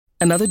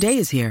Another day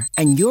is here,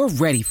 and you're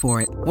ready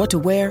for it. What to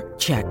wear?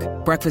 Check.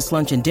 Breakfast,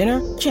 lunch, and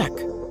dinner? Check.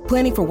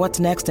 Planning for what's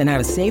next and how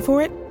to save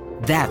for it?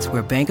 That's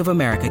where Bank of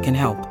America can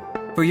help.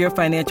 For your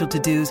financial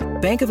to-dos,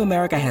 Bank of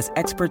America has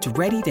experts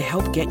ready to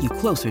help get you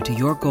closer to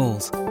your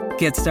goals.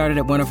 Get started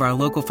at one of our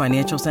local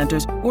financial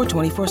centers or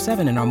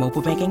 24/7 in our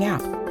mobile banking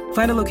app.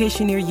 Find a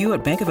location near you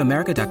at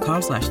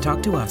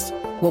bankofamerica.com/talktous.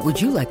 What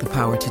would you like the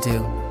power to do?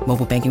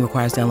 Mobile banking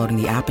requires downloading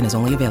the app and is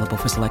only available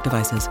for select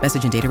devices.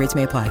 Message and data rates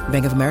may apply.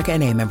 Bank of America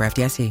N.A., member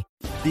FDIC.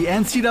 The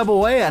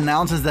NCAA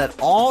announces that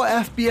all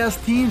FBS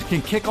teams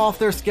can kick off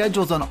their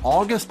schedules on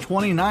August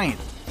 29th.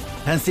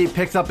 Penn State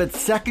picks up its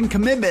second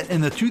commitment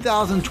in the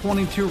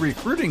 2022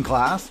 recruiting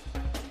class.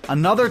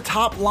 Another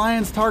top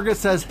Lions target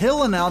says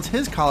he'll announce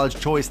his college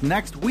choice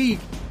next week.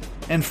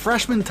 And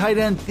freshman tight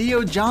end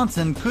Theo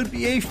Johnson could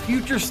be a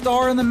future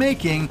star in the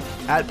making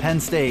at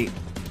Penn State.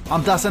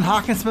 I'm Dustin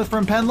Hockensmith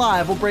from Penn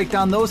Live. We'll break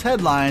down those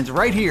headlines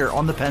right here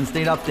on the Penn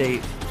State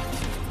Update.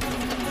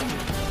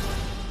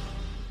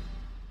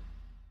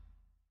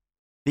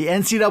 The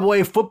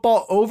NCAA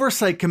Football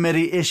Oversight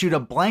Committee issued a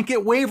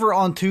blanket waiver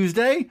on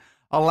Tuesday,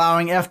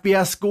 allowing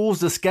FBS schools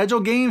to schedule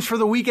games for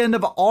the weekend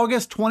of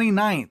August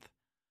 29th.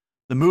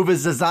 The move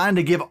is designed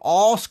to give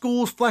all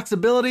schools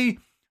flexibility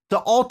to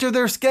alter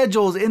their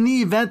schedules in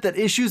the event that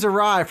issues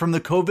arise from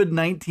the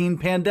COVID-19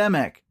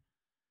 pandemic.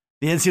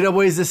 The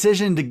NCAA's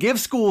decision to give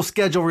schools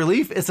schedule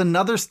relief is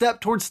another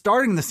step towards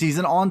starting the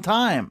season on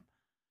time.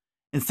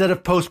 Instead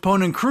of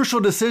postponing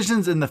crucial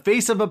decisions in the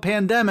face of a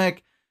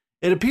pandemic,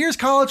 it appears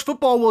college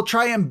football will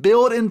try and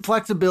build in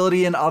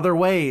flexibility in other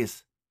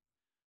ways.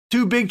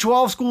 Two Big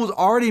 12 schools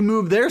already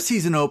moved their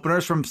season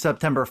openers from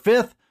September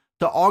 5th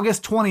to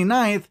August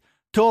 29th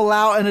to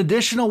allow an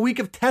additional week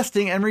of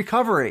testing and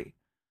recovery.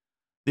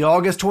 The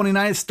August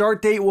 29th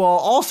start date will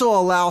also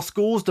allow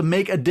schools to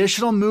make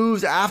additional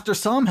moves after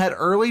some had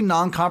early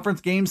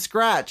non-conference games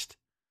scratched.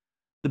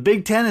 The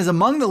Big Ten is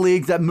among the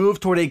leagues that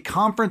moved toward a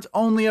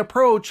conference-only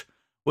approach,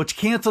 which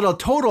canceled a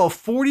total of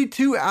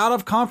 42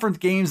 out-of-conference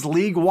games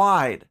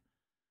league-wide.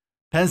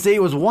 Penn State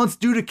was once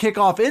due to kick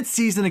off its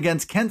season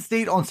against Kent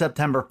State on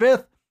September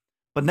 5th,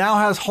 but now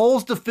has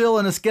holes to fill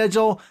in a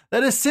schedule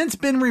that has since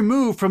been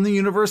removed from the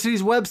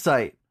university's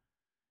website.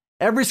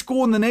 Every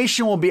school in the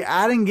nation will be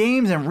adding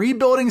games and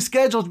rebuilding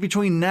schedules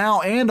between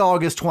now and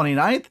August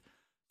 29th,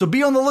 so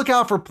be on the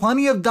lookout for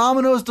plenty of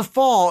dominoes to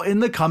fall in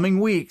the coming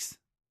weeks.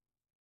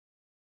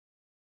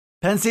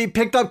 Penn State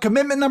picked up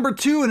commitment number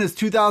 2 in its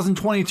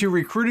 2022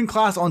 recruiting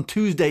class on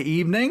Tuesday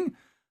evening.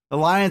 The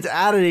Lions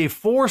added a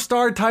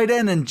 4-star tight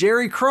end in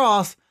Jerry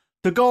Cross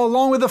to go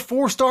along with a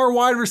 4-star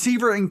wide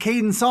receiver in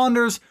Caden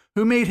Saunders,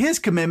 who made his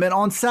commitment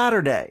on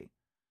Saturday.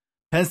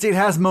 Penn State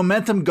has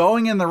momentum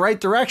going in the right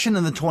direction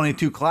in the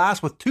 22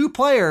 class with 2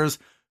 players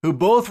who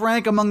both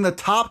rank among the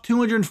top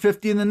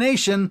 250 in the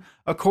nation,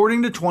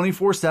 according to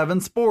 24/7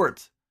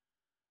 Sports.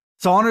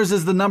 Saunders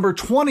is the number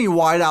 20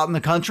 wideout in the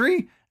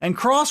country, and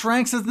Cross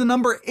ranks as the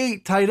number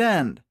 8 tight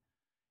end.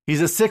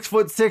 He's a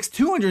 6'6",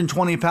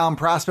 220-pound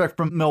prospect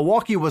from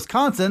Milwaukee,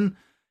 Wisconsin.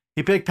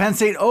 He picked Penn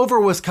State over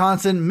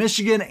Wisconsin,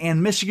 Michigan,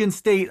 and Michigan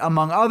State,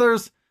 among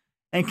others,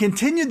 and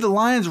continued the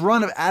Lions'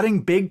 run of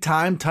adding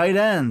big-time tight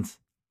ends.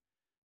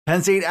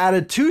 Penn State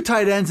added 2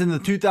 tight ends in the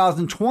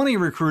 2020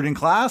 recruiting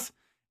class,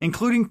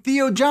 including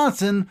Theo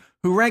Johnson,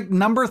 who ranked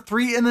number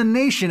 3 in the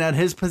nation at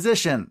his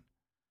position.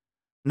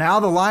 Now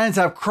the Lions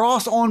have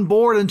Cross on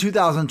board in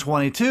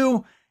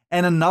 2022,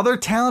 and another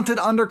talented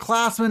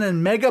underclassman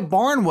in Mega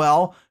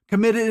Barnwell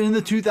committed in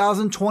the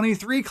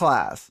 2023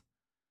 class.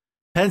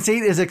 Penn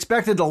State is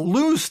expected to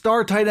lose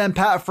star tight end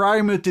Pat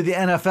Freiermuth to the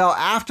NFL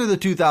after the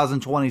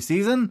 2020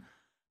 season,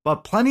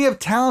 but plenty of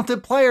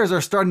talented players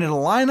are starting to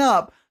line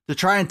up to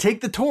try and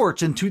take the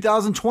torch in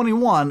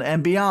 2021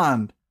 and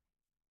beyond.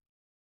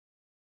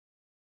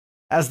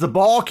 As the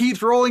ball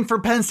keeps rolling for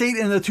Penn State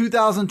in the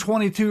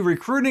 2022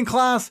 recruiting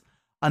class,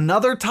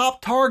 another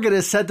top target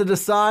is set to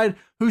decide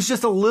who's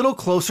just a little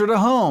closer to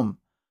home.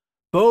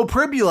 Bo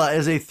Pribula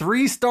is a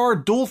 3-star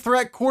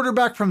dual-threat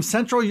quarterback from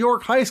Central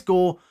York High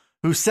School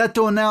who's set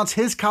to announce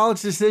his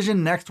college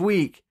decision next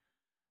week.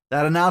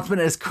 That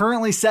announcement is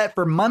currently set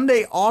for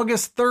Monday,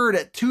 August 3rd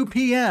at 2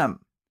 p.m.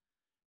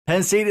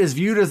 Penn State is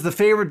viewed as the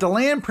favorite to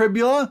land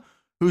Pribula,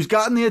 who's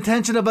gotten the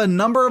attention of a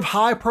number of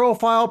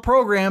high-profile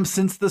programs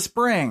since the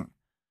spring.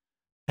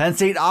 Penn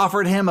State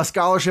offered him a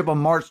scholarship on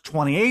March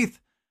 28th,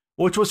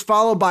 which was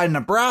followed by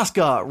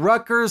Nebraska,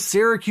 Rutgers,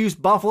 Syracuse,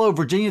 Buffalo,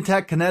 Virginia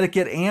Tech,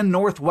 Connecticut, and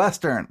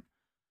Northwestern.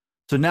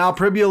 So now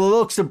Pribula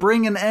looks to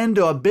bring an end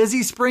to a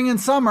busy spring and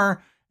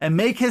summer and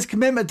make his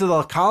commitment to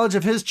the college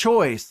of his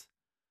choice.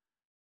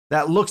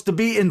 That looks to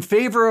be in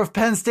favor of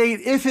Penn State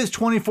if his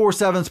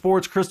 24/7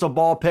 Sports crystal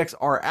ball picks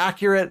are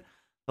accurate.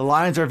 The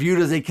Lions are viewed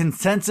as a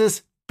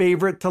consensus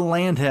favorite to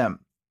land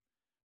him.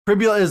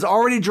 Pribula is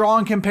already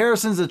drawing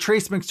comparisons to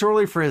Trace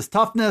McSorley for his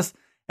toughness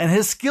and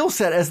his skill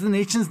set as the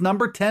nation's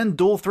number 10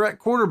 dual-threat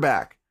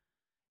quarterback.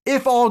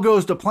 If all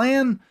goes to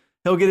plan,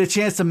 he'll get a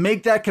chance to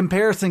make that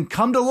comparison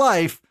come to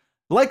life,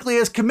 likely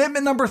as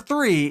commitment number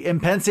 3 in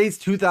Penn State's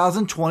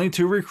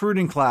 2022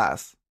 recruiting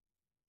class.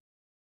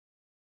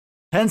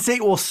 Penn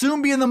State will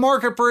soon be in the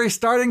market for a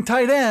starting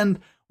tight end,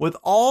 with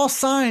all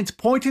signs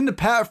pointing to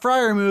Pat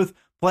Freiermuth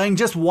playing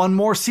just one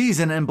more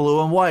season in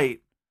blue and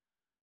white.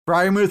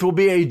 Freiermuth will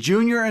be a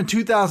junior in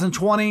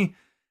 2020,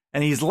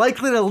 and he's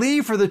likely to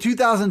leave for the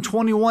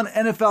 2021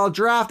 NFL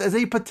Draft as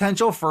a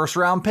potential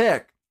first-round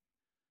pick.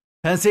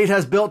 Penn State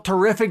has built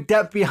terrific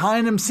depth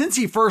behind him since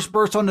he first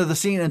burst onto the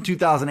scene in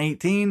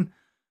 2018.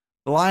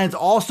 The Lions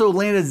also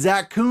landed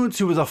Zach Kuntz,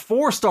 who was a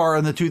 4-star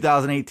in the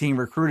 2018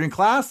 recruiting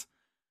class.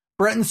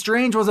 Brenton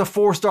Strange was a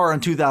 4-star in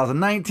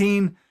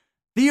 2019.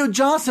 Theo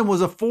Johnson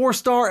was a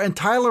 4-star, and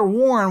Tyler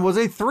Warren was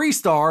a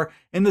 3-star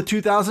in the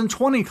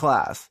 2020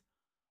 class.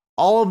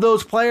 All of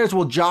those players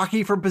will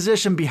jockey for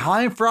position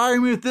behind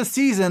Freiermuth this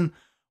season,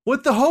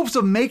 with the hopes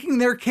of making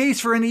their case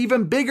for an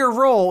even bigger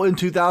role in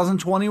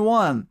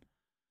 2021.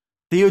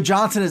 Theo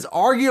Johnson is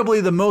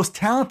arguably the most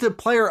talented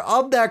player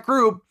of that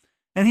group,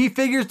 and he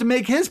figures to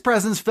make his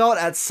presence felt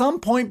at some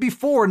point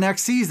before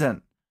next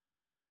season.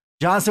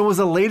 Johnson was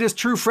the latest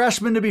true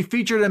freshman to be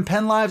featured in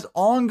Penn Live's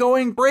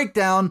ongoing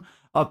breakdown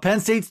of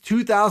Penn State's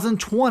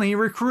 2020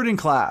 recruiting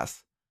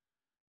class.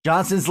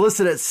 Johnson's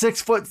listed at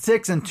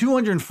 6'6" and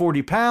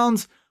 240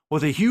 pounds,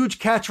 with a huge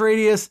catch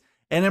radius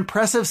and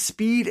impressive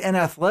speed and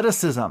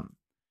athleticism.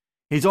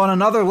 He's on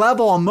another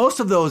level on most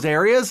of those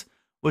areas,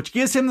 which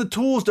gives him the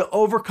tools to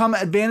overcome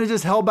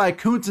advantages held by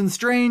Kuntz and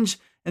Strange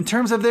in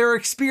terms of their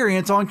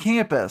experience on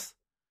campus.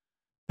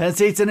 Penn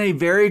State's in a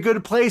very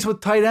good place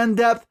with tight end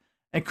depth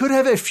and could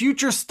have a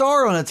future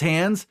star on its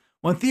hands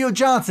when Theo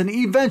Johnson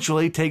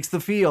eventually takes the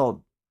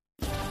field.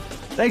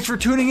 Thanks for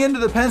tuning in to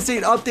the Penn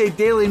State Update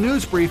Daily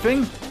News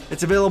Briefing.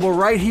 It's available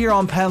right here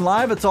on Penn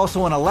Live. It's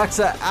also on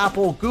Alexa,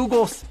 Apple,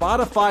 Google,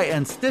 Spotify,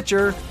 and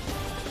Stitcher.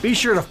 Be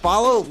sure to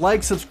follow,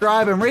 like,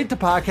 subscribe, and rate the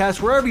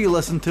podcast wherever you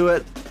listen to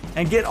it,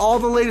 and get all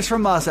the latest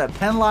from us at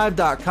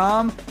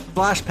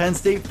PennLive.com/Penn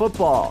State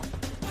Football.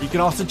 You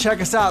can also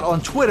check us out on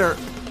Twitter,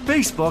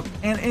 Facebook,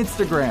 and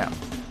Instagram.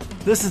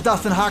 This is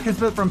Dustin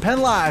Hawkinsmith from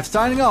Penn Live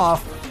signing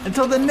off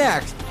until the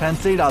next Penn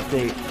State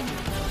Update.